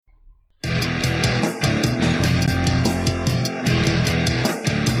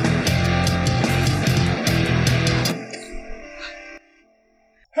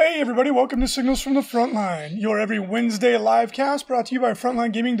everybody, welcome to Signals from the Frontline, your every Wednesday live cast brought to you by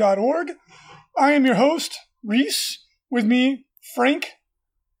FrontlineGaming.org. I am your host, Reese. With me, Frank.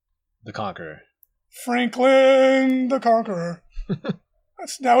 The Conqueror. Franklin the Conqueror.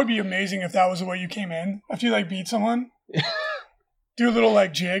 That would be amazing if that was the way you came in. After you beat someone. Do a little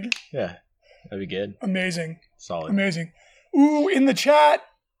jig. Yeah, that'd be good. Amazing. Solid. Amazing. Ooh, in the chat,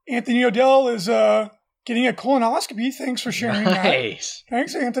 Anthony Odell is getting a colonoscopy. Thanks for sharing that. Nice.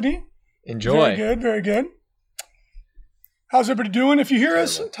 Thanks, Anthony. Enjoy. Very good, very good. How's everybody doing? If you hear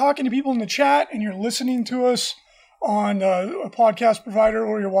us talking to people in the chat and you're listening to us on a podcast provider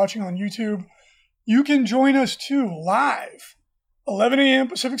or you're watching on YouTube, you can join us too live, 11 a.m.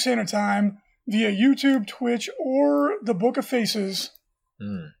 Pacific Standard Time via YouTube, Twitch, or the Book of Faces.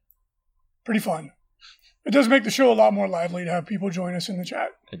 Pretty fun. It does make the show a lot more lively to have people join us in the chat.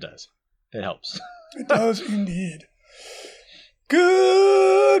 It does. It helps. It does indeed.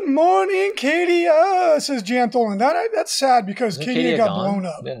 Good morning, Katia, says Jan Tholen. That's sad because Katia got blown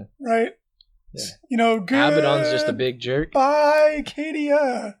up, right? Yeah. You know, good. Abaddon's just a big jerk. Bye,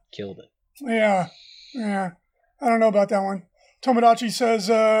 Katia. Killed it. Yeah. I don't know about that one. Tomodachi says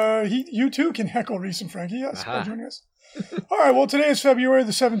you too can heckle Reese and Frankie. Yes, for joining us. All right, well, today is February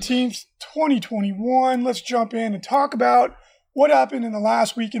the 17th, 2021. Let's jump in and talk about what happened in the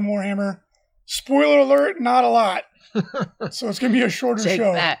last week in Warhammer. Spoiler alert, not a lot. So it's going to be a shorter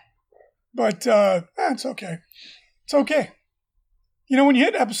show. That. But it's okay. It's okay. You know, when you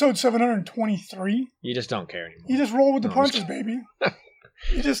hit episode 723, you just don't care anymore. You just roll with the punches, baby.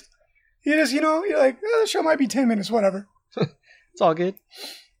 you just, you're like, the show might be 10 minutes, whatever. It's all good.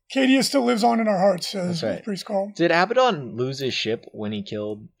 Katia still lives on in our hearts, says Priest Call. Did Abaddon lose his ship when he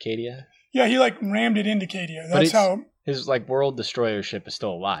killed Katia? Yeah, he rammed it into Katia. That's how his world destroyer ship is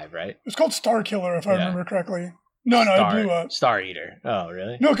still alive, right? It's called Star Killer, if I remember correctly. No, it blew up. Star Eater. Oh,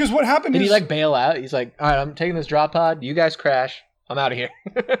 really? No, because what happened is... Did he bail out? He's like, all right, I'm taking this drop pod. You guys crash. I'm out of here.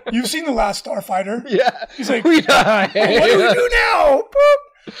 You've seen The Last Starfighter? Yeah. He's like, we die. What do we do now?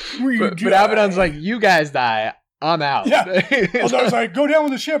 Boop. But Abaddon's like, you guys die. I'm out. Yeah. Eldar's like, go down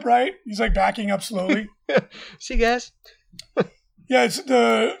with the ship, right? He's backing up slowly. See you guys. Yeah, it's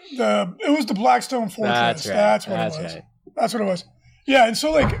it was the Blackstone Fortress. That's right. That's what it was. Right. That's what it was. Yeah, and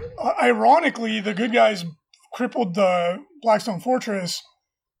so ironically, the good guys crippled the Blackstone Fortress,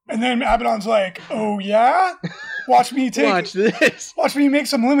 and then Abaddon's like, "Oh yeah, watch me watch this. Watch me make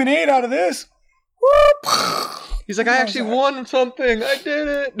some lemonade out of this." Whoop. He's like, I actually won something. I did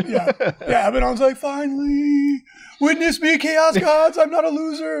it. Yeah. Abaddon's like, finally, witness me, Chaos Gods. I'm not a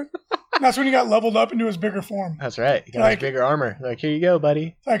loser. And that's when he got leveled up into his bigger form. That's right. He got his bigger armor. Here you go,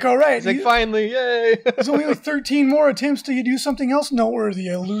 buddy. All right. He's like, finally, yay. There's only 13 more attempts till you do something else noteworthy,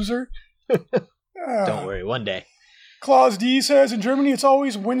 you loser. Don't worry, one day. Claus D says, in Germany, it's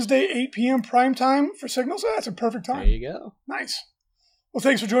always Wednesday, 8 p.m. prime time for Signals. That's a perfect time. There you go. Nice. Well,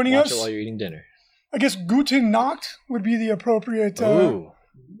 thanks for joining us. us. Watch it while you're eating dinner. I guess Guten Nacht would be the appropriate there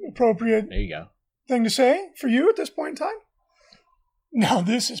you go. Thing to say for you at this point in time. Now,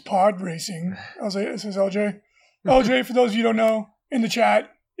 this is pod racing. This is LJ. LJ, for those of you who don't know, in the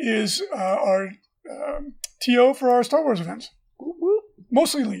chat is our TO for our Star Wars events.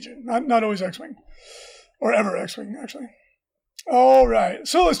 Mostly Legion, not always X-Wing. Or ever X-Wing, actually. All right,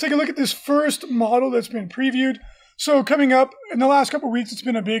 so let's take a look at this first model that's been previewed. So coming up, in the last couple of weeks, it's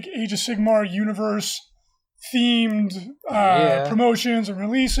been a big Age of Sigmar universe-themed promotions and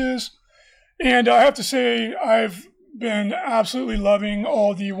releases. And I have to say, I've been absolutely loving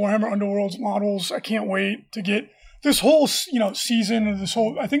all the Warhammer Underworlds models. I can't wait to get this whole season, or this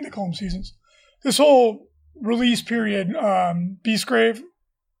whole, I think they call them seasons, this whole release period, Beastgrave.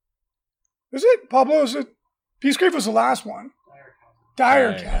 Is it? Pablo, is it? Beastgrave was the last one.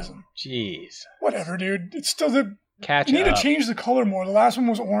 Dire Chasm. Jeez. Whatever, dude. It's still the... Catch you need to change the color more. The last one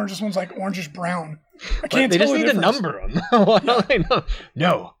was orange. This one's orangish brown. I can't They tell just need to number them. Why don't they know?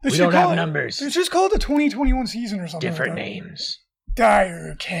 No, we don't have numbers. They just call it the 2021 season or something. Different names.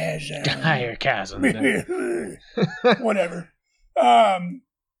 Dire Chasm. Dire Chasm. Whatever. The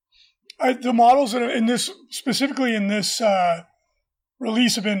models that are in this, specifically in this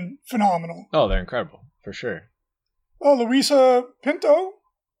release, have been phenomenal. Oh, they're incredible. For sure. Oh, Luisa Pinto.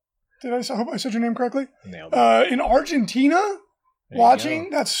 I hope I said your name correctly? Nailed it. In Argentina,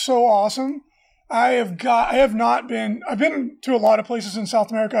 watching. That's so awesome. I've been to a lot of places in South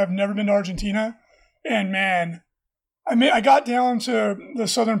America. I've never been to Argentina. And man, I got down to the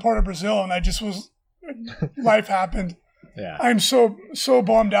southern part of Brazil and life happened. Yeah. I'm so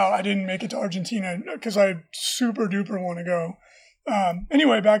bummed out I didn't make it to Argentina because I super duper want to go.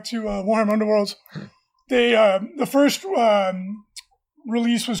 Anyway, back to Warhammer Underworlds. They, the first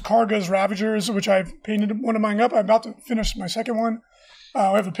release was Karga's Ravagers, which I've painted one of mine up. I'm about to finish my second one.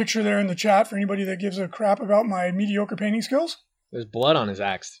 I have a picture there in the chat for anybody that gives a crap about my mediocre painting skills. There's blood on his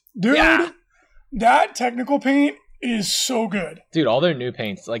axe. Dude, Yeah. that technical paint is so good. Dude, all their new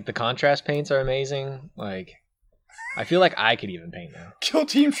paints, like the contrast paints are amazing. Like, I feel like I could even paint now. Kill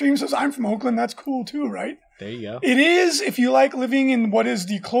Team Stream says, I'm from Oakland. That's cool too, right? There you go. It is if you like living in what is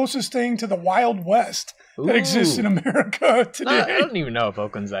the closest thing to the Wild West that exists in America today. I don't even know if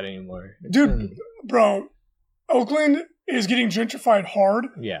Oakland's that anymore. Dude, bro, Oakland is getting gentrified hard.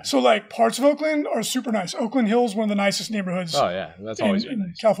 Yeah. So, like, parts of Oakland are super nice. Oakland Hills, one of the nicest neighborhoods Oh, yeah. That's always been in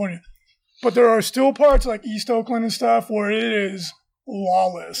nice. California. But there are still parts like East Oakland and stuff where it is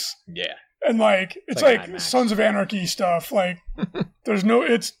lawless. Yeah. And, like, it's like Mad like Max. Sons of Anarchy stuff. Like, there's no,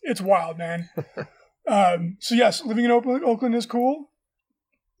 it's wild, man. So, yes, living in Oakland is cool.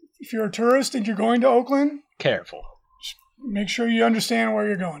 If you're a tourist and you're going to Oakland, Careful. make sure you understand where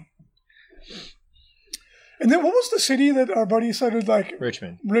you're going. And then what was the city that our buddy said, like,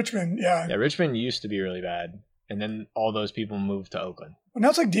 Richmond. Richmond, yeah. Yeah, Richmond used to be really bad. And then all those people moved to Oakland. Well, now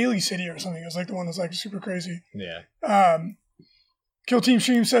it's like Daly City or something. It's like the one that's like super crazy. Yeah. Kill Team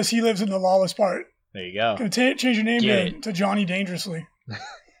Stream says he lives in the lawless part. There you go. Gonna change your name Get to Johnny Dangerously.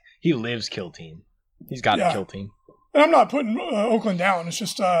 He lives Kill Team. He's got Yeah. a Kill Team. And I'm not putting Oakland down. It's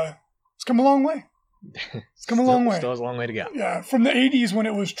just it's come a long way. It's come a long way. Still has a long way to go. Yeah, from the 80s when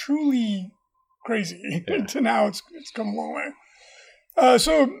it was truly crazy Yeah. to now it's come a long way.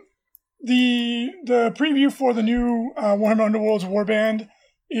 So the preview for the new Warhammer Underworld's Warband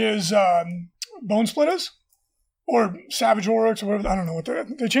is Bone Splitters or Savage Oryx or whatever. I don't know what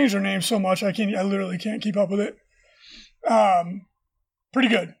they changed their name so much I literally can't keep up with it. Pretty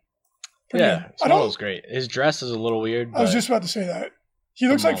good. Pretty Yeah, good. Small's great. His dress is a little weird. I was but- just about to say that. He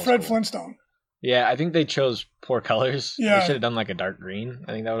looks like Small's Fred cool. Flintstone. Yeah, I think they chose poor colors. Yeah. They should have done like a dark green.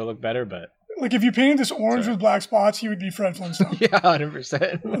 I think that would have looked better, but Like if you painted this orange Sorry. with black spots, he would be Fred Flintstone. yeah,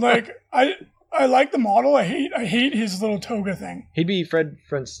 100%. Like I like the model. I hate his little toga thing. He'd be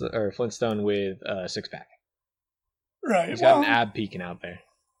Flintstone with a six-pack. Right. He's got an ab peeking out there.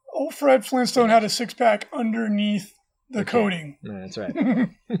 Old Fred Flintstone had a six-pack underneath the coating. No, that's right.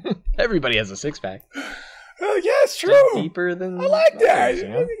 Everybody has a six-pack. Yeah, it's true. Just deeper than I like that. others, you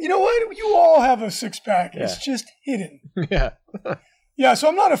know? You know what? You all have a six-pack. Yeah. It's just hidden. Yeah. Yeah, so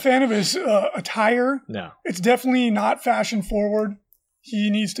I'm not a fan of his attire. No. It's definitely not fashion forward. He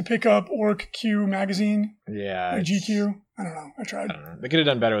needs to pick up Orc Q magazine, Yeah. like it's- GQ. I don't know. I tried. I don't know. They could have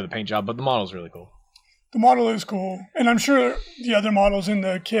done better with the paint job, but the model's really cool. The model is cool, and I'm sure the other models in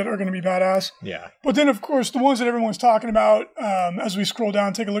the kit are going to be badass. Yeah. But then, of course, the ones that everyone's talking about, as we scroll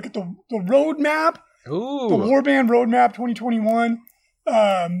down, take a look at the roadmap, the Ooh. Warband roadmap 2021.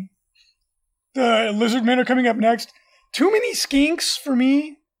 The Lizardmen are coming up next. Too many skinks for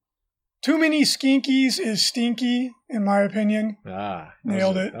me. Too many skinkies is stinky, in my opinion. Ah.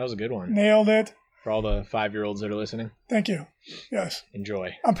 Nailed it. That was a good one. Nailed it. For all the 5-year-olds that are listening, Thank you. Yes,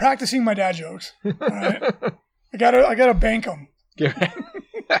 enjoy. I'm practicing my dad jokes. All right? I gotta bank them.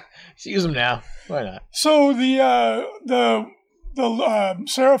 Just use them now. Why not? So the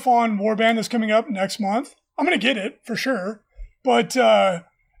Seraphon Warband is coming up next month. I'm gonna get it for sure, but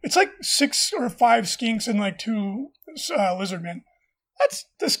it's like 6 or 5 skinks and like 2 lizardmen. That's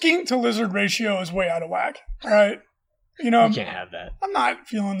the skink to lizard ratio is way out of whack. All right, you know You can't have that. I'm not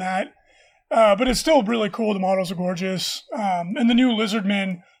feeling that, but it's still really cool. The models are gorgeous, and the new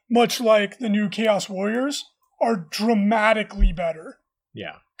lizardmen, much like the new Chaos Warriors, are dramatically better.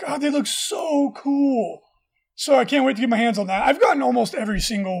 Yeah. God, they look so cool. So I can't wait to get my hands on that. I've gotten almost every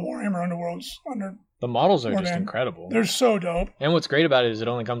single Warhammer Underworlds under. The models are just Warband. incredible. They're so dope. And what's great about it is it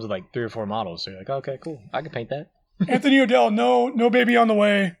only comes with like 3 or 4 models. So you're like, okay, cool. I can paint that. Anthony O'Dell, no baby on the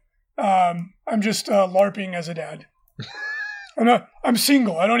way. I'm just LARPing as a dad. I'm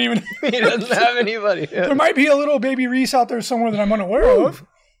single. I don't even. He doesn't have anybody. There might be a little baby Reese out there somewhere that I'm unaware of,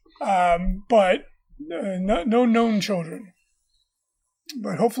 but no known children.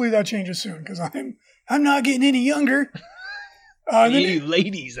 But hopefully that changes soon because I'm not getting any younger. Then- You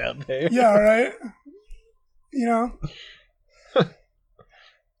ladies out there. Yeah, right. You know,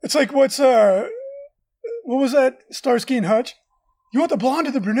 it's like what was that Starsky and Hutch? You want the blonde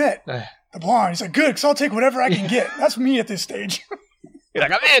or the brunette? The blonde. He's like, good, because I'll take whatever I can get. That's me at this stage. You're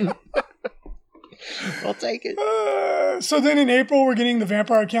like, I'm in. I'll take it. So then in April, we're getting the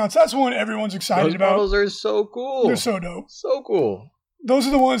vampire accounts. That's one everyone's excited Those about. models are so cool. They're so dope. So cool. Those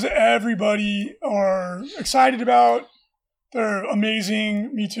are the ones that everybody are excited about. They're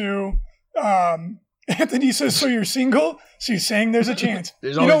amazing. Me too. Anthony says, so you're single? So you're saying there's a chance.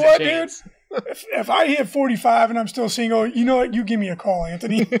 There's You know always what, a chance. dude? if I hit 45 and I'm still single, you know what? You give me a call,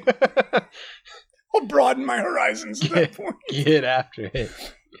 Anthony. I'll broaden my horizons at that point. Get after it.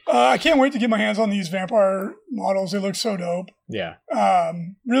 I can't wait to get my hands on these vampire models. They look so dope. Yeah.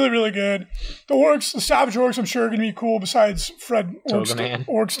 Really, really good. The orcs, the savage orcs, I'm sure are going to be cool besides Fred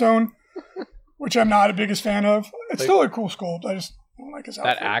Orkstone, which I'm not the biggest fan of. It's still a cool sculpt. I just don't like his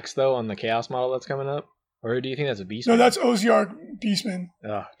outfit. That axe, though, on the Chaos model that's coming up? Or do you think that's a Beastman? No, that's Oziark Beastman.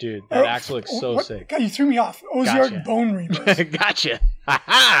 Oh, dude, that axe looks so sick. God, you threw me off. Oziark Bone Reapers. Gotcha.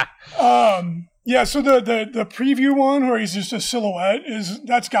 Yeah, so the preview one where he's just a silhouette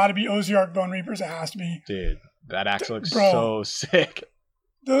that's got to be Oziark Bone Reapers. It has to be. Dude, that axe looks so sick.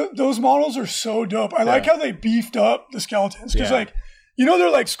 Those models are so dope. I like how they beefed up the skeletons because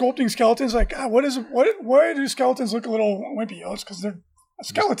they're like sculpting skeletons. Like, God, why do skeletons look a little wimpy? Oh, it's because they're a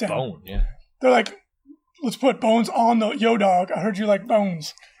skeleton. Just bone, yeah. They're like, let's put bones on the Yo-Dog. I heard you like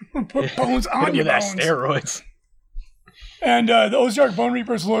bones. Put bones on your bones. Steroids. And the Oziark Bone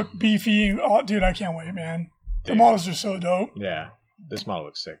Reapers look beefy. Oh, dude, I can't wait, man. The models are so dope. Yeah, this model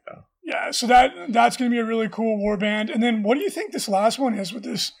looks sick, though. Yeah, so that's going to be a really cool warband. And then what do you think this last one is with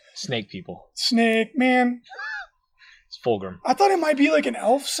this? Snake people. Snake, man. It's Fulgrim. I thought it might be like an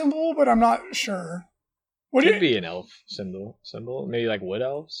elf symbol, but I'm not sure. What could be an elf symbol? Maybe like wood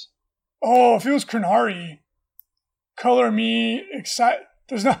elves? Oh, if it was Krenari, color me excited.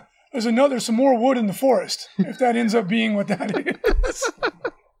 There's some more wood in the forest. If that ends up being what that is.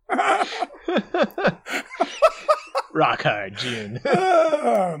 Rock hard, June.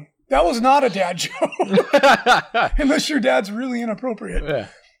 That was not a dad joke. Unless your dad's really inappropriate. Yeah.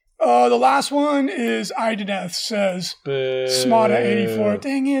 The last one is Ideneth says Smada 84.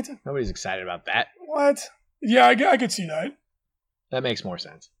 Dang it. Nobody's excited about that. What? Yeah, I could see that. That makes more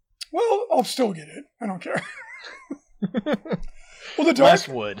sense. Well, I'll still get it. I don't care. Well, Less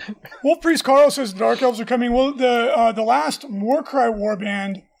wood. Wolf Priest Carl says Dark Elves are coming. Well, the last Warcry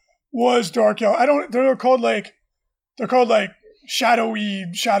warband was Dark Elf. They're called like Shadow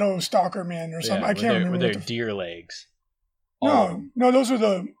Stalker Men or something. I can't remember. With their deer legs. No, those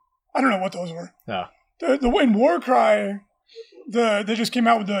are I don't know what those were. No. In Warcry, they just came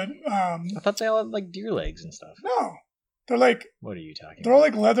out with the. I thought they all had like deer legs and stuff. No, they're like. What are you talking about? They're all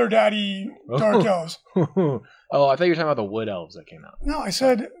like Leather Daddy Dark Elves. Oh, I thought you were talking about the wood elves that came out. No, I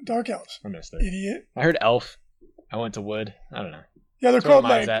said Dark Elves. I missed it. Idiot. I heard elf. I went to wood. I don't know. Yeah, they're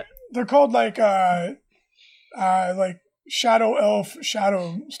called like Shadow Elf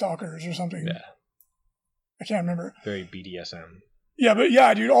Shadow Stalkers or something. Yeah. I can't remember. Very BDSM. Yeah, but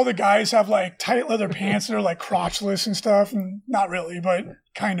yeah, dude, all the guys have like tight leather pants that are like crotchless and stuff, and not really, but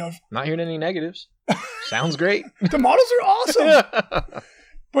kind of. Not hearing any negatives. Sounds great. The models are awesome.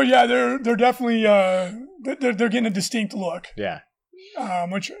 But yeah, they're definitely they're getting a distinct look. Yeah.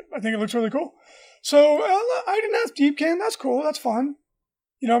 Which I think it looks really cool. So I didn't have Deepkin. That's cool. That's fun.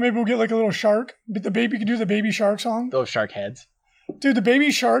 You know, maybe we'll get like a little shark. But the baby could do the Baby Shark song. Those shark heads. Dude, the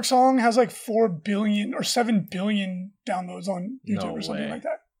Baby Shark song has like 4 billion or 7 billion downloads on YouTube or something like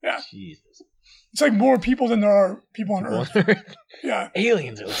that. Yeah. Jesus. It's like more people than there are people on Earth. Yeah.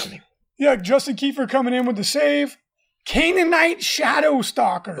 Aliens are listening. Yeah, Justin Kiefer coming in with the save. Canaanite Shadow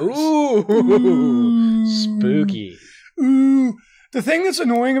Stalkers. Ooh. Spooky. Ooh. The thing that's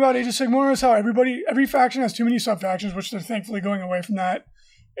annoying about Age of Sigmar is how every faction has too many sub-factions, which they're thankfully going away from that.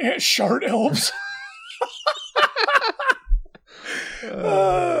 And Shard Elves.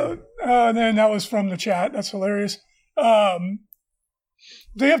 And then that was from the chat. That's hilarious.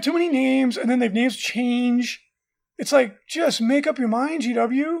 They have too many names, and then their names change. It's like, just make up your mind,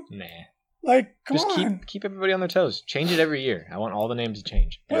 GW. Nah. Like, come on. Just keep everybody on their toes. Change it every year. I want all the names to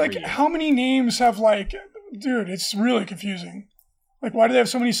change. Like, how many names have, like... Dude, it's really confusing. Like, why do they have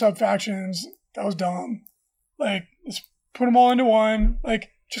so many sub-factions? That was dumb. Like, let's put them all into one.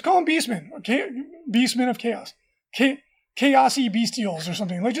 Like, just call them Beastmen. Okay? Beastmen of Chaos. Chaosy Bestials or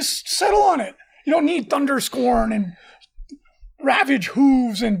something. Like, just settle on it. You don't need Thunderscorn and Ravage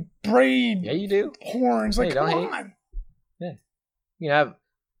Hooves and Braid. Yeah, you do. Horns. Like, come on. Yeah.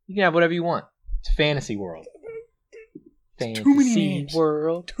 You can have whatever you want. It's a fantasy world. Too many names.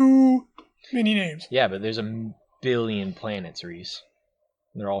 World. Too many names. Yeah, but there's a billion planets, Reese.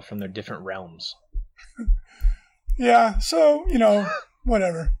 They're all from their different realms. Yeah, so,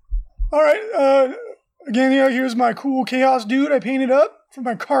 whatever. All right, again, here's my cool Chaos dude I painted up for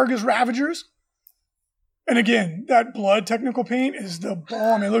my Karga's Ravagers. And again, that blood technical paint is the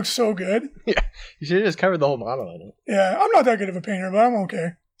bomb. It looks so good. Yeah, you should have just covered the whole model in it. Yeah, I'm not that good of a painter, but I'm okay.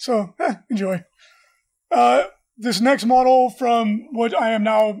 So, enjoy. This next model from what I am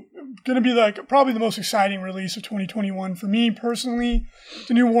now going to be like probably the most exciting release of 2021 for me personally.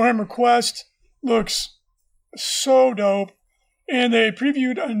 The new Warhammer Quest looks so dope, and they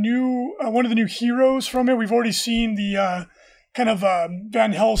previewed a new one of the new heroes from it. We've already seen the kind of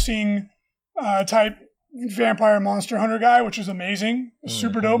Van Helsing type vampire monster hunter guy, which is amazing, a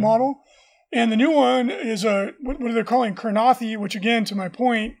super dope model. And the new one is what are they calling Kurnothi, which again, to my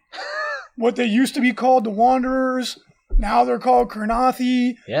point, what they used to be called the Wanderers, now they're called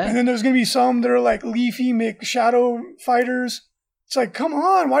Kurnothi. Yeah. And then there's going to be some that are like Leafy McShadow Fighters. It's like, come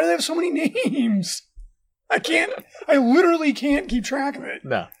on, why do they have so many names? I literally can't keep track of it.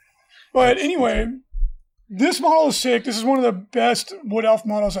 No. But anyway, this model is sick. This is one of the best Wood Elf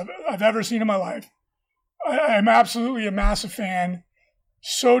models I've ever seen in my life. I'm absolutely a massive fan.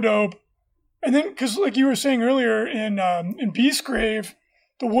 So dope. And then, because like you were saying earlier, in Beastgrave,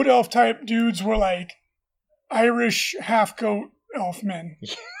 the Wood Elf type dudes were like Irish half-goat elf men.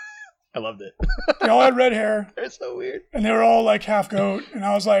 I loved it. They all had red hair. They're so weird. And they were all like half-goat. And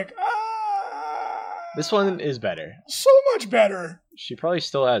I was like, This one is better. so much better. She probably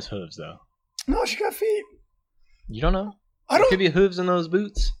still has hooves, though. No, she got feet. You don't know? I There don't. could be hooves in those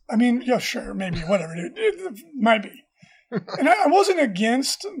boots. I mean, yeah, sure, maybe, whatever, dude. It might be. And I wasn't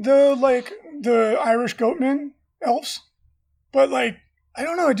against the Irish goatmen elves, but like, I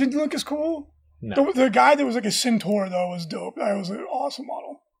don't know, it didn't look as cool. No. The guy that was like a centaur though was dope. That was an awesome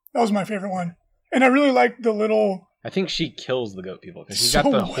model. That was my favorite one, and I really liked the little. I think she kills the goat people because she's So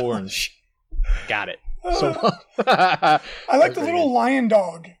got the well. horns. Got it. So well. I like the little lion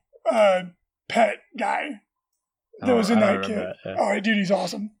dog pet guy that was in I that don't kit. remember that, yeah. Oh, dude, he's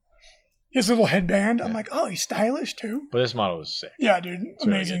awesome. His little headband. I'm like, oh, he's stylish too. But this model was sick. Yeah, dude, It's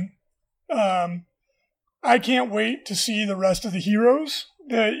really amazing. I can't wait to see the rest of the heroes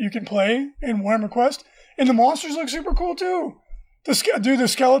that you can play in Warhammer Quest, and the monsters look super cool too. The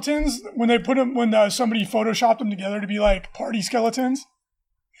skeletons when they put them when somebody photoshopped them together to be like party skeletons,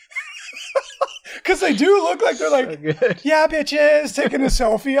 because they do look like they're like, So good. yeah, bitches, taking a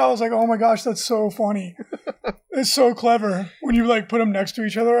selfie. I was like, oh my gosh, that's so funny. It's so clever when you like put them next to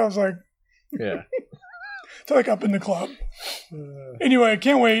each other. I was like, Yeah. to like up in the club. Anyway, I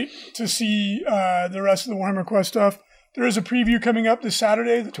can't wait to see the rest of the Warhammer Quest stuff. There is a preview coming up this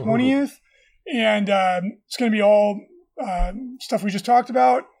Saturday, the 20th, and it's going to be all stuff we just talked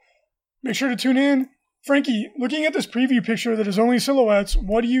about. Make sure to tune in. Frankie, looking at this preview picture that is only silhouettes,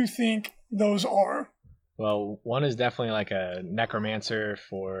 what do you think those are? Well, one is definitely like a necromancer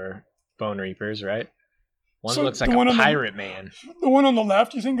for Bone Reapers, right? One So looks like the a one on the- pirate man. The one on the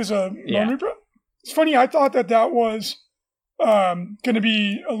left, you think is a Yeah. Bone Reaper? It's funny, I thought that was going to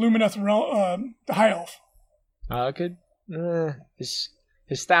be a Lumineth, the High Elf. It could. His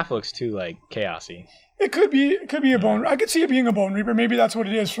staff looks too like chaosy. It could be a Bone. I could see it being a Bone Reaper. Maybe that's what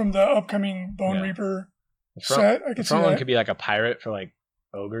it is from the upcoming Bone Yeah. Reaper The front, set. I the could see front one that. could be like a pirate for like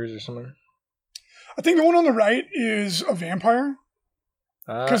ogres or something. I think the one on the right is a vampire.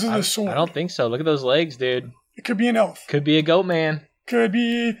 'Cause of the sword. I don't think so. Look at those legs, dude. It could be an elf. Could be a goat man. Could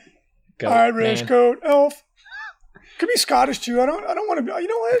be Goat Irish man. goat elf. Could be Scottish too. I don't want to be. You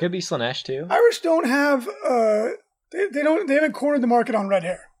know what? Could be Slanesh too. Irish don't have. They haven't cornered the market on red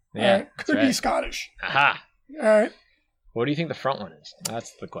hair. Yeah, All right? that's Could be right. Scottish. Aha. All right. What do you think the front one is?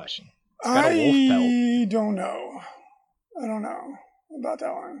 That's the question. It's got a wolf pelt. I don't know. I don't know about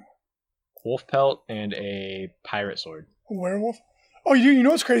that one. Wolf pelt and a pirate sword. A werewolf. Oh, you know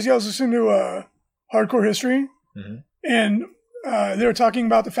what's crazy? I was listening to Hardcore History, Mm-hmm. and they were talking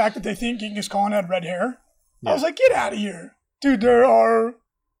about the fact that they think Genghis Khan had red hair. I Yeah. was like, get out of here. Dude, there are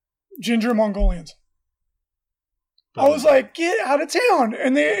ginger Mongolians. I was like, get out of town.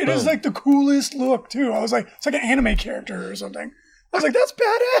 And it is Boom. like the coolest look, too. I was like, it's like an anime character or something. I was like, that's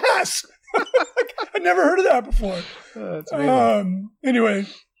badass. I'd never heard of that before. That's amazing. Anyway.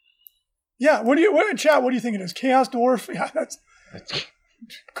 Yeah, what do you think it is? Chaos Dwarf? Yeah,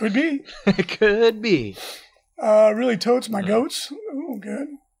 could be. It could be. Really totes my goats. Oh, good.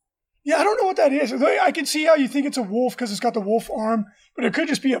 Yeah, I don't know what that is. I can see how you think it's a wolf because it's got the wolf arm, but it could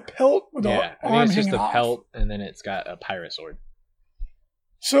just be a pelt with Yeah, an I think arm it's just hanging a off. pelt, and then it's got a pirate sword.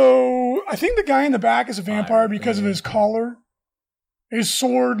 So I think the guy in the back is a vampire Pirate because of man. his collar. His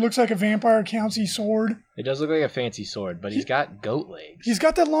sword looks like a vampire county sword. It does look like a fancy sword, but he's got goat legs. He's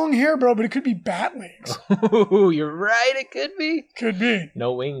got that long hair, bro, but it could be bat legs. Ooh, you're right. It could be. Could be.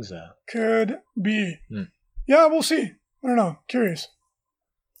 No wings though. Could be. Hmm. Yeah, we'll see. I don't know. Curious.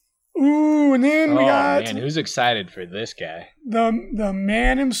 Ooh, and then we got man, who's excited for this guy? the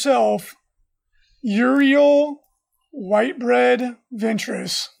man himself, Uriel Whitebread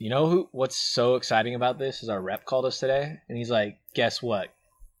Ventress. You know what's so exciting about this is our rep called us today, and he's like, "Guess what?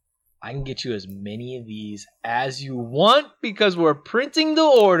 I can get you as many of these as you want because we're printing the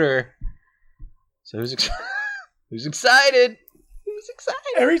order. So who's excited? Who's excited? Who's excited?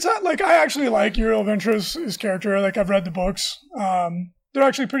 Every time, like, I actually like Uriel Ventress's character. Like, I've read the books. They're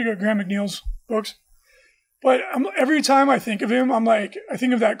actually pretty good, Graham McNeil's books. But every time I think of him, I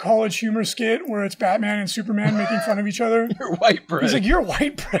think of that college humor skit where it's Batman and Superman making fun of each other. You're white bread. He's like, you're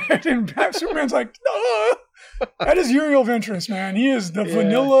white bread. And Superman's like, no. That is Uriel Ventress, man. He is the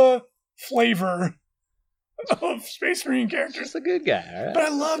vanilla flavor of Space Marine characters. Just a good guy. All right? But I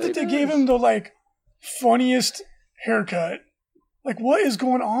love that they gave him the, like, funniest haircut. Like, what is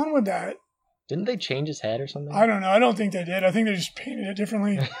going on with that? Didn't they change his head or something? I don't know. I don't think they did. I think they just painted it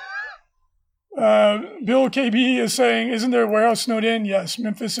differently. Bill KB is saying, isn't their warehouse snowed in? Yes,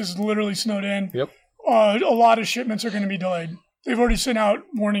 Memphis is literally snowed in. Yep. A lot of shipments are going to be delayed. They've already sent out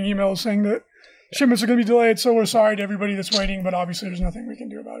warning emails saying that shipments are going to be delayed, so we're sorry to everybody that's waiting, but obviously there's nothing we can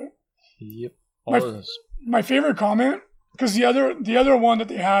do about it. Yep. My favorite comment, because the other one that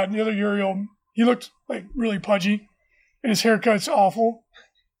they had, the other Uriel, he looked like really pudgy, and his haircut's awful.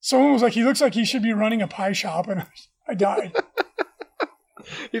 Someone was like, he looks like he should be running a pie shop, and I died.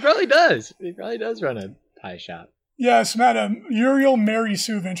 He probably does. He probably does run a pie shop. Yes, madam. Uriel Mary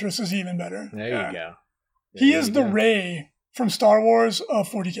Sue Ventress is even better. There you go. He is the Rey from Star Wars of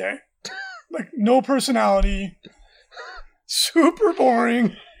 40K. Like, no personality. Super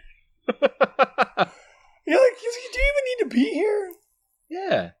boring. You're like, do you even need to be here?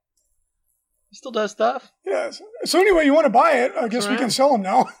 Yeah. He still does stuff. Yes. So anyway, you want to buy it? I guess we can sell him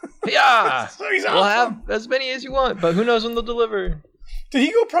now. Yeah. So he's We'll awesome. have as many as you want, but who knows when they'll deliver. Did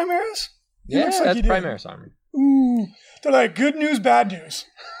he go Primaris? Yeah, that's Primaris armor. Ooh. They're like, good news, bad news.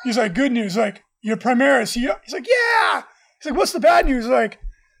 He's like, good news. Like, you're Primaris. He's like, yeah. He's like, what's the bad news? Like,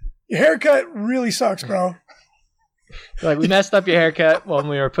 your haircut really sucks, bro. Like, we messed up your haircut when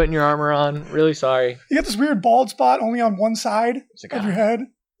we were putting your armor on. Really sorry. You got this weird bald spot only on one side of your head.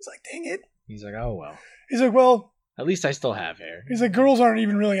 He's like, dang it. He's like, oh, well. He's like, well. At least I still have hair. He's like, girls aren't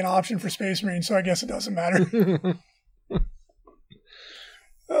even really an option for Space Marines, so I guess it doesn't matter.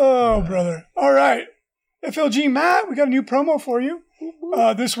 Oh, brother. All right. FLG Matt, we got a new promo for you.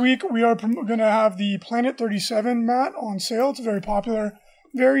 This week, we are going to have the Planet 37 mat on sale. It's very popular,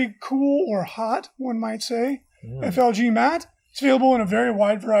 very cool or hot, one might say. FLG mat. It's available in a very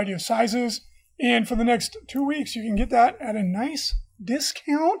wide variety of sizes. And for the next 2 weeks, you can get that at a nice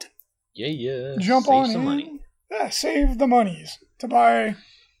discount. Yeah. Jump Save on some in. money. Yeah, save the monies to buy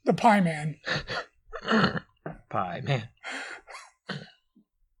the Pie Man. Pie Man.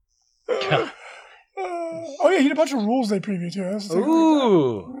 Oh yeah, he had a bunch of rules they previewed too.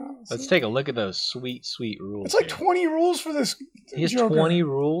 Ooh, let's take a look at those sweet, sweet rules. It's like 20 rules for this. He has Joker. 20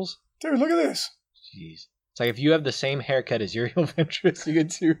 rules. Dude, look at this. Jeez, it's like if you have the same haircut as Uriel Ventress, you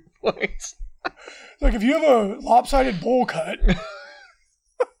get 2 points. It's like if you have a lopsided bowl cut.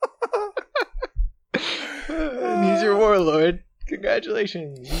 And he's your warlord.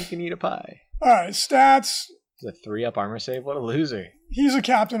 Congratulations, you can eat a pie. All right, stats. It's a 3-up armor save. What a loser. He's a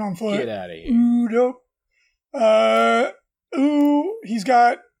captain on foot. Get out of here. Ooh, dope. He's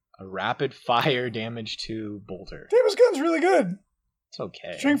got a rapid fire damage to bolter. Damn, his gun's really good. It's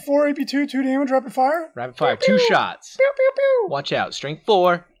okay. Strength 4, AP 2, 2 damage, rapid fire. Rapid fire, pew, 2 pew. shots. Pew, pew, pew. Watch out. Strength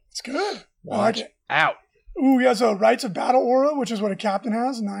 4. It's good. Watch I like it. out. Ooh, he has a Rites of Battle aura, which is what a captain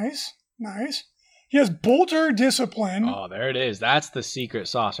has. Nice. He has Bolter Discipline. Oh, there it is. That's the secret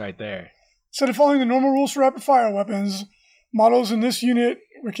sauce right there. Instead of following the normal rules for rapid fire weapons, models in this unit...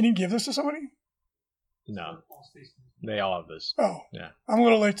 Wait, can you give this to somebody? No. They all have this. Oh. Yeah. I'm a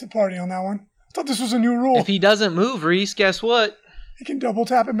little late to the party on that one. I thought this was a new rule. If he doesn't move, Reese, guess what? He can double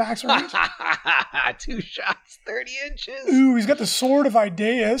tap at max range. 2 shots, 30 inches. Ooh, he's got the Sword of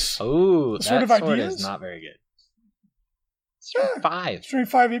Ideas. Ooh, The Sword that of sword Ideas? is not very good. Strength 5. Strength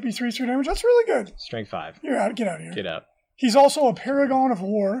 5, AP 3, 3 damage. That's really good. Strength 5. You're out. Get out of here. Get up. He's also a Paragon of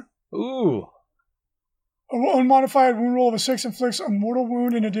War. Ooh. An unmodified wound roll of a 6 inflicts a mortal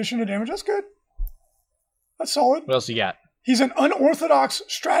wound in addition to damage. That's good. That's solid. What else you got? He's an unorthodox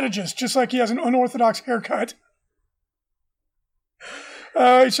strategist, just like he has an unorthodox haircut.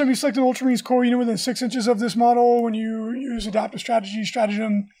 Each time you select an Ultramarines core unit within 6 inches of this model, when you use adaptive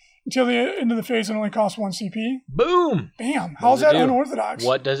stratagem until the end of the phase, it only costs 1 CP. Boom! Bam! How's that unorthodox?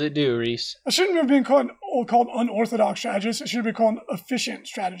 What does it do, Reese? It shouldn't have been called unorthodox strategist. It should have been called efficient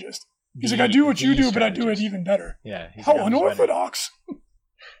strategist. He's like, I do what you do, but I do it even better. Yeah. How unorthodox.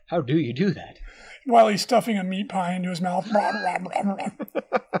 How do you do that? While he's stuffing a meat pie into his mouth. I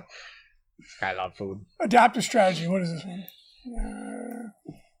love food. Adaptive strategy. What is this one?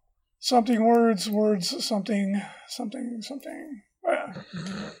 Something words, something.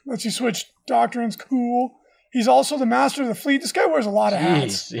 Lets you switch doctrines. Cool. He's also the master of the fleet. This guy wears a lot of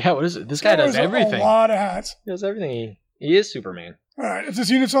hats. Yeah, what is it? This guy does everything. A lot of hats. He does everything. He is Superman. All right. If this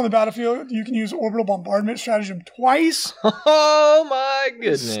unit's on the battlefield, you can use orbital bombardment stratagem twice. Oh my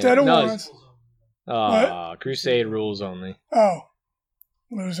goodness! Instead of once. Crusade rules only. Oh,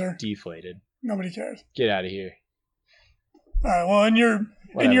 loser. Deflated. Nobody cares. Get out of here. All right. Well,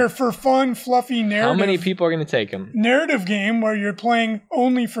 in your for fun, fluffy narrative. How many people are going to take him? Narrative game where you're playing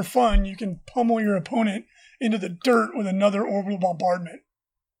only for fun, you can pummel your opponent into the dirt with another orbital bombardment.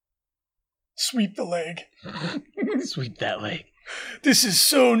 Sweep the leg. Sweep that leg. This is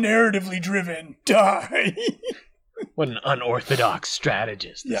so narratively driven. Die. What an unorthodox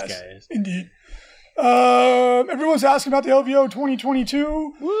strategist this guy is. Indeed. Everyone's asking about the LVO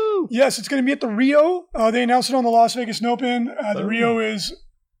 2022. Woo! Yes, it's going to be at the Rio. They announced it on the Las Vegas Open. The Rio is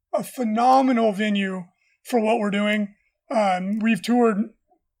a phenomenal venue for what we're doing. We've toured,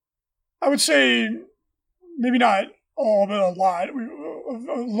 I would say, maybe not all, but a lot,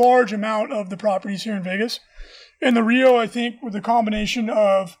 a large amount of the properties here in Vegas. And the Rio, I think, with the combination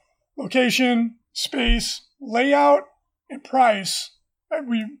of location, space, layout, and price,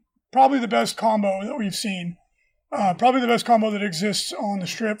 probably the best combo that we've seen. Probably the best combo that exists on the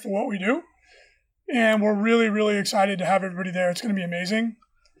Strip for what we do. And we're really, really excited to have everybody there. It's going to be amazing.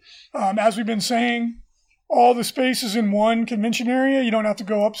 As we've been saying, all the space is in one convention area. You don't have to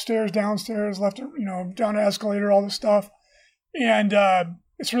go upstairs, downstairs, down an escalator, all this stuff. And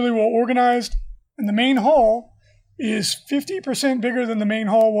it's really well organized. And the main hall is 50% bigger than the main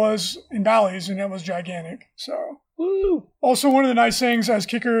hall was in Bally's, and that was gigantic. So, woo. Also, one of the nice things, as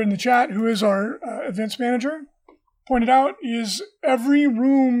Kicker in the chat, who is our events manager, pointed out, is every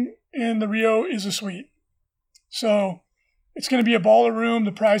room in the Rio is a suite. So it's going to be a baller room.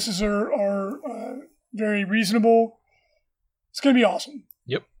 The prices are very reasonable. It's going to be awesome.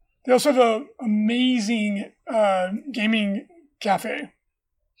 Yep. They also have an amazing gaming cafe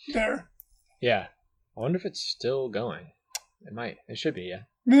there. Yeah. I wonder if it's still going. It might. It should be, yeah.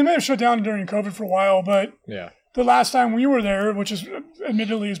 I mean, they may have shut down during COVID for a while, but the last time we were there, which is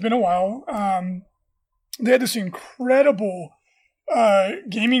admittedly has been a while, they had this incredible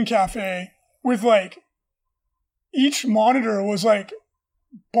gaming cafe with each monitor was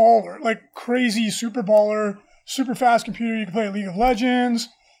baller, crazy super baller, super fast computer. You could play League of Legends.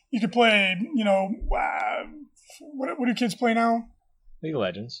 You could play, what do kids play now? League of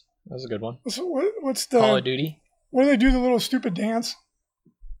Legends. That was a good one. What's the Call of Duty? Where do they do the little stupid dance?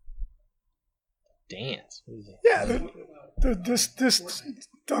 Dance? What is it? Yeah, this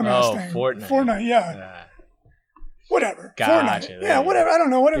dumbass thing. Fortnite, yeah. Whatever. Gotcha. Fortnite. Yeah, whatever. I don't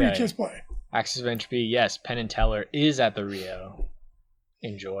know. Whatever your kids play. Axis of Entropy, yes. Penn and Teller is at the Rio.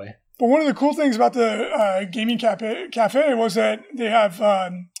 Enjoy. But one of the cool things about the gaming cafe was that they have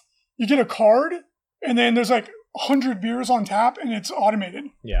you get a card, and then there's 100 beers on tap, and it's automated.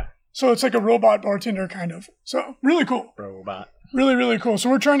 Yeah. So it's like a robot bartender kind of. So really cool. Robot. Really, really cool. So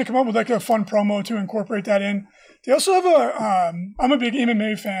we're trying to come up with a fun promo to incorporate that in. They also have I'm a big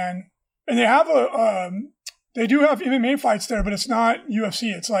MMA fan, and they have they do have MMA fights there, but it's not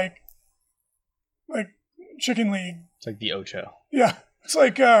UFC. It's like Chicken League. It's like the Ocho. Yeah. It's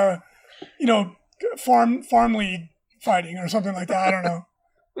like, farm league fighting or something like that. I don't know.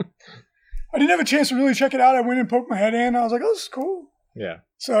 I didn't have a chance to really check it out. I went and poked my head in. I was like, oh, this is cool. Yeah.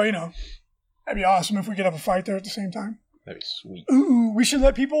 So, that'd be awesome if we could have a fight there at the same time. That'd be sweet. Ooh, we should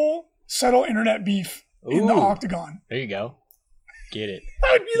let people settle internet beef in the octagon. There you go. Get it.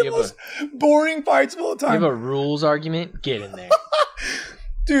 That would be the most boring fights of all time. You have a rules argument? Get in there.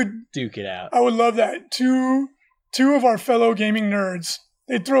 Dude. Duke it out. I would love that. Two of our fellow gaming nerds,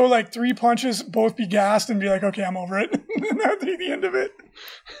 they'd throw 3 punches, both be gassed, and be like, okay, I'm over it. And that'd be the end of it.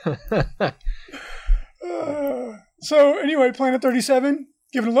 So anyway, Planet 37,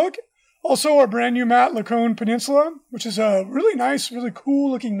 give it a look. Also, our brand new mat, Lacone Peninsula, which is a really nice, really cool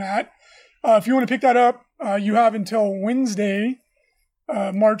looking mat. If you want to pick that up, you have until Wednesday,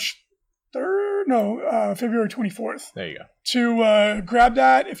 February 24th. There you go. To grab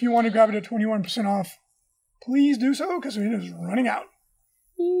that. If you want to grab it at 21% off, please do so, because it is running out.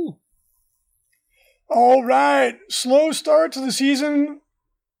 Ooh. All right. Slow start to the season.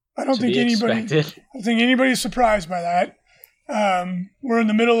 I don't think anybody's surprised by that. We're in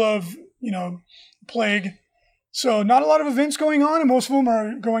the middle of, plague. So not a lot of events going on, and most of them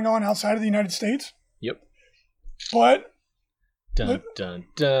are going on outside of the United States. Yep. But dun, dun,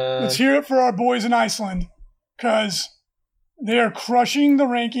 dun. Let's hear it for our boys in Iceland, because they are crushing the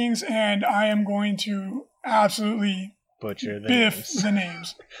rankings, and I am going to absolutely butcher the biff names. the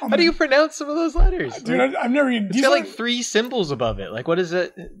names. How do you pronounce some of those letters? Dude, I've never even... It's got like 3 symbols above it. Like, what is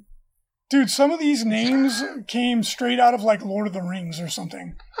it? Dude, some of these names came straight out of like Lord of the Rings or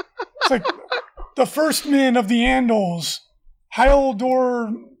something. It's like the First Men of the Andals,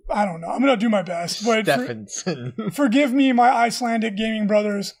 Haldor... I don't know. I'm going to do my best. But Stephenson. Forgive me, my Icelandic gaming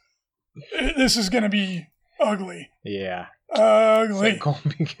brothers. This is going to be ugly. Yeah. Ugly. It's gonna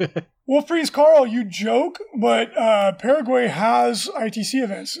be good. Wolfbreeze Carl, you joke, but Paraguay has ITC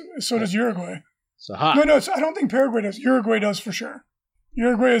events. So does Uruguay. So hot. No, I don't think Paraguay does. Uruguay does for sure.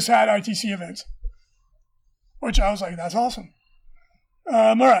 Uruguay has had ITC events. Which I was like, that's awesome.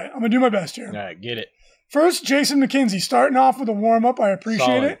 All right, I'm going to do my best here. All right, get it. First, Jason McKenzie, starting off with a warm-up. I appreciate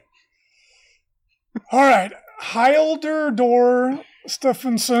Solid. it. All right, Hildor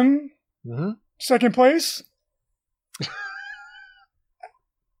Stephenson, second place.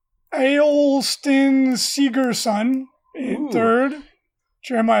 Ailston Segerson in third.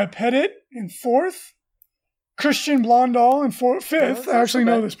 Jeremiah Pettit in fourth. Christian Blondal in fifth. I actually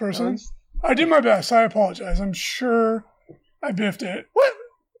know this person. I did my best. I apologize. I'm sure I biffed it. What?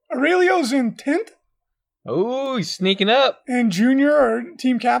 Aurelio's in 10th? Oh, he's sneaking up. And Junior, our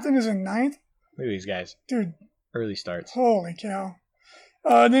team captain, is in 9th? Look at these guys. Dude. Early starts. Holy cow.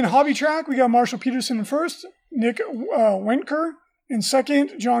 And then Hobby Track, we got Marshall Peterson in first. Nick Wenker in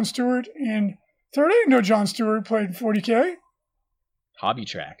second. John Stewart in third. I didn't know John Stewart played 40K. Hobby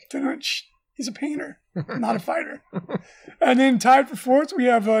Track. He's a painter, not a fighter. And then tied for fourth, we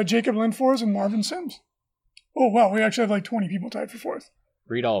have Jacob Lindfors and Marvin Sims. Oh, wow. We actually have like 20 people tied for fourth.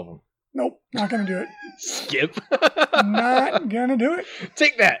 Read all of them. Nope, not going to do it. Skip. Not going to do it.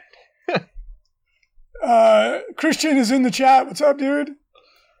 Take that. Christian is in the chat. What's up, dude?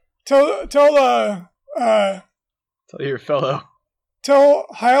 Tell your fellow. Tell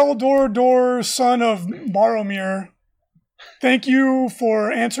Hildor, son of Boromir, thank you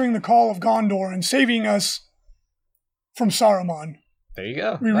for answering the call of Gondor and saving us from Saruman. There you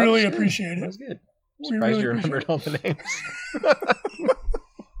go. We really appreciate it. That was good. I'm surprised you remembered all the names.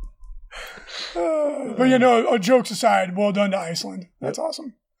 But you know, jokes aside, well done to Iceland. That's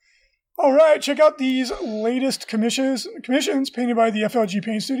awesome. All right, check out these latest commissions painted by the FLG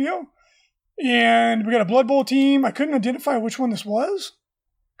Paint Studio. And we got a Blood Bowl team. I couldn't identify which one this was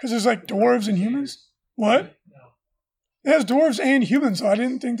because there's like dwarves and humans. What? No. It has dwarves and humans, so I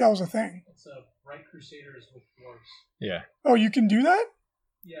didn't think that was a thing. It's a Bright Crusaders with dwarves. Yeah. Oh, you can do that?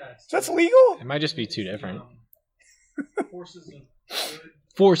 Yeah. That's legal? It might just be too different. Forces of good.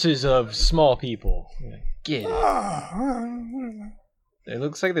 Forces of small people. Get it. It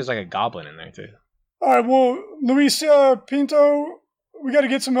looks like there's like a goblin in there too. All right, well, Luisa Pinto, we got to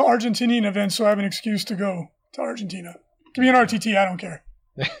get some Argentinian events so I have an excuse to go to Argentina. Give me an RTT, I don't care.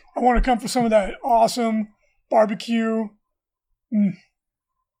 I want to come for some of that awesome barbecue.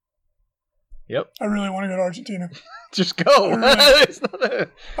 Yep. I really want to go to Argentina. Just go. I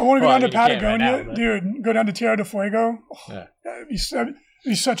want to go down to you can't Patagonia. right now, Dude, go down to Tierra del Fuego. Oh, yeah. That'd be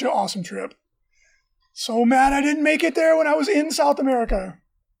such an awesome trip. So mad I didn't make it there when I was in South America.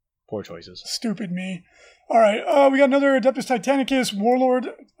 Poor choices. Stupid me. All right, we got another Adeptus Titanicus Warlord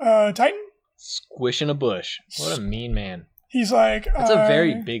Titan. Squishing a bush. What a mean man. He's like... That's a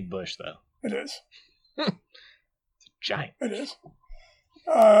very big bush, though. It is. It's giant. It is.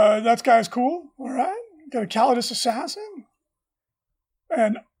 That guy's cool. All right. Got a Calidus Assassin.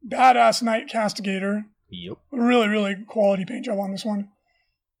 And badass Knight Castigator. Yep. Really, really quality paint job on this one.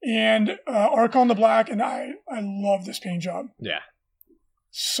 And Archon the Black, and I love this paint job. Yeah.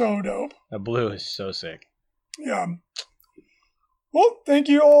 So dope. The blue is so sick. Yeah. Well, thank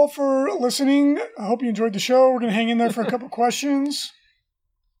you all for listening. I hope you enjoyed the show. We're going to hang in there for a couple questions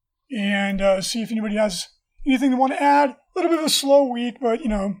and see if anybody has anything they want to add. A little bit of a slow week, but, you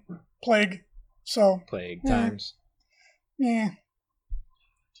know, plague. So Plague times. Yeah.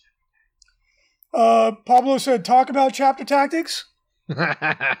 Pablo said, talk about chapter tactics.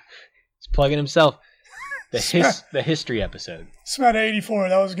 He's plugging himself. The history episode. Smet 84,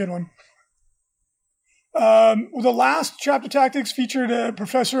 that was a good one. Well, the last chapter tactics featured a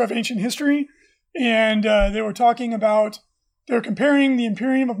professor of ancient history, and they were talking about, they were comparing the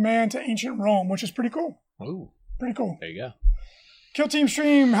Imperium of Man to ancient Rome, which is pretty cool. Ooh. Pretty cool. There you go. Kill Team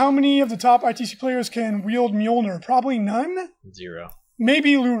Stream, how many of the top ITC players can wield Mjolnir? Probably none. 0.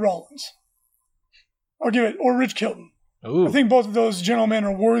 Maybe Lou Rollins. I'll give it, or Rich Kilton. Ooh. I think both of those gentlemen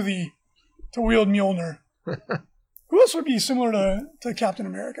are worthy to wield Mjolnir. Who else would be similar to Captain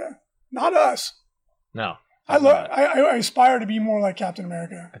America? Not us. No. I aspire to be more like Captain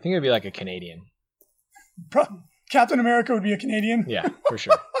America. I think it'd be like a Canadian. Captain America would be a Canadian? Yeah, for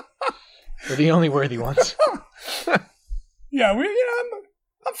sure. We're the only worthy ones. Yeah,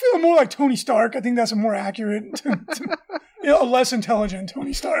 I'm feeling more like Tony Stark. I think that's a more accurate, a less intelligent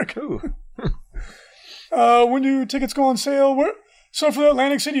Tony Stark. Ooh. When do tickets go on sale? So for the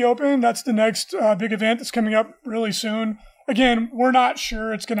Atlantic City Open, that's the next big event that's coming up really soon. Again, we're not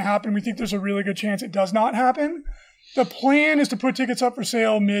sure it's going to happen. We think there's a really good chance it does not happen. The plan is to put tickets up for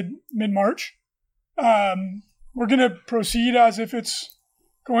sale mid-March. We're going to proceed as if it's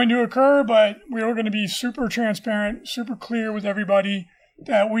going to occur, but we are going to be super transparent, super clear with everybody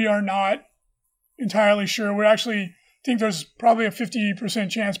that we are not entirely sure. We actually think there's probably a 50%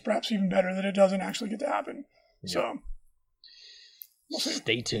 chance, perhaps even better, that it doesn't actually get to happen. Yeah. So we'll see.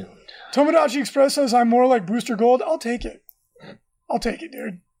 Stay tuned. Tomodachi Express says, I'm more like Booster Gold. I'll take it. I'll take it,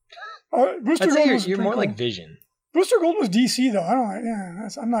 dude. Booster Gold was you're more cool. like Vision. Booster Gold was DC, though.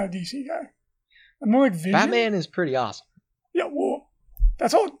 I'm not a DC guy. I'm more like Vision. Batman is pretty awesome. Yeah, well,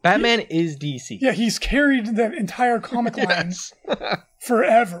 that's all. Batman is DC. Yeah, he's carried the entire comic line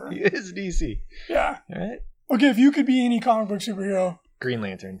forever. He is DC. Yeah. All right. Okay, if you could be any comic book superhero. Green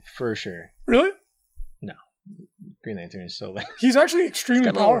Lantern, for sure. Really? No. Green Lantern is so lame. He's actually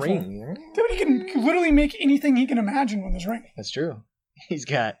extremely powerful. Ring. Dude, he can literally make anything he can imagine with his ring. That's true. He's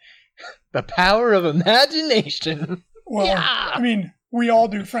got the power of imagination. Well, yeah. I mean, we all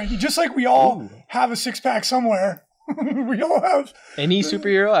do, Frankie. Just like we all have a six-pack somewhere. We all have. Any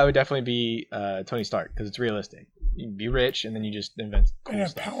superhero, I would definitely be Tony Stark, because it's realistic. You be rich, and then you just invent cool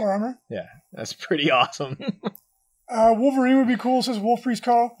stuff. Power armor? Yeah, that's pretty awesome. Wolverine would be cool, says Wolf Priest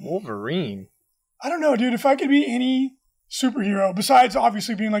Call. Wolverine? I don't know, dude. If I could be any superhero, besides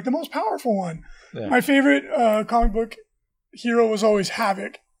obviously being like the most powerful one, my favorite comic book hero was always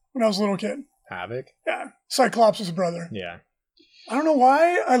Havoc when I was a little kid. Havoc? Yeah. Cyclops' brother. Yeah. I don't know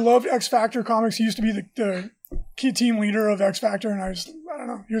why I loved X Factor comics. He used to be the key team leader of X Factor, and I don't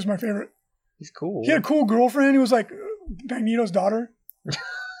know. He was my favorite. He's cool. He had a cool girlfriend who was like Magneto's daughter. I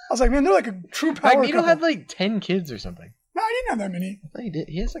was like, man, they're like a true power Magneto couple. had like 10 kids or something. No, he didn't have that many. I thought he did.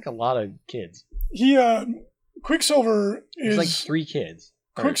 He has like a lot of kids. Quicksilver is... There's like 3 kids.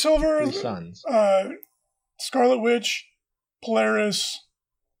 Quicksilver, 3 sons. Scarlet Witch, Polaris,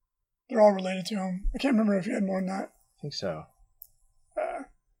 they're all related to him. I can't remember if he had more than that. I think so.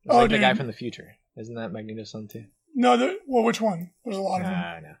 It's like the dude. guy from the future. Isn't that Magneto's son too? No, which one? There's a lot of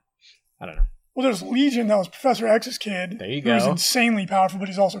them. No. I don't know. Well, there's Legion, that was Professor X's kid. There you go. Who's insanely powerful, but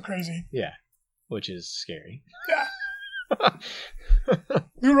he's also crazy. Yeah, which is scary. Yeah.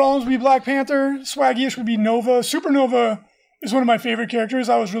 Lou Rollins would be Black Panther. Swaggy-ish would be Nova. Supernova is one of my favorite characters.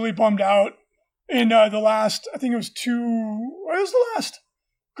 I was really bummed out in the last, I think it was what was the last?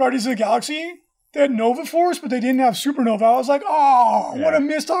 Guardians of the Galaxy. They had Nova Force, but they didn't have Supernova. I was like, what a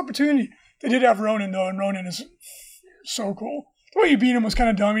missed opportunity. They did have Ronan, though, and Ronan is so cool. The way you beat him was kind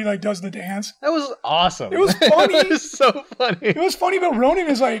of dumb. He does the dance. That was awesome. It was funny. It was so funny. It was funny, but Ronan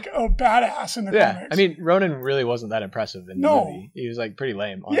is like a badass in the comics. I mean, Ronan really wasn't that impressive in the movie. He was like pretty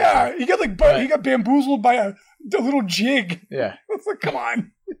lame. Honestly. Yeah, he got bamboozled by a little jig. Yeah. It's like, come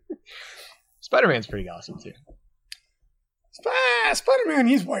on. Spider-Man's pretty awesome too. Spider-Man,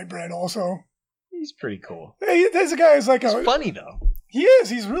 he's white bread also. He's pretty cool. Hey, there's a guy who's like he's funny though. He is.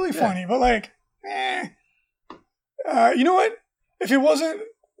 He's really funny, but like, you know what? If it wasn't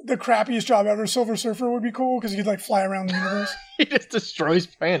the crappiest job ever, Silver Surfer would be cool because he could like fly around the universe. He just destroys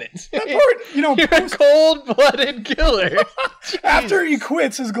planets. That part, you're a cold-blooded killer. After he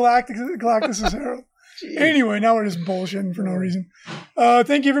quits as Galactus' hero. Anyway, now we're just bullshitting for no reason.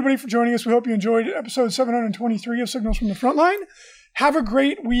 Thank you everybody for joining us. We hope you enjoyed episode 723 of Signals from the Frontline. Have a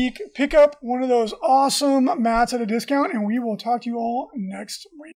great week. Pick up one of those awesome mats at a discount, and we will talk to you all next week.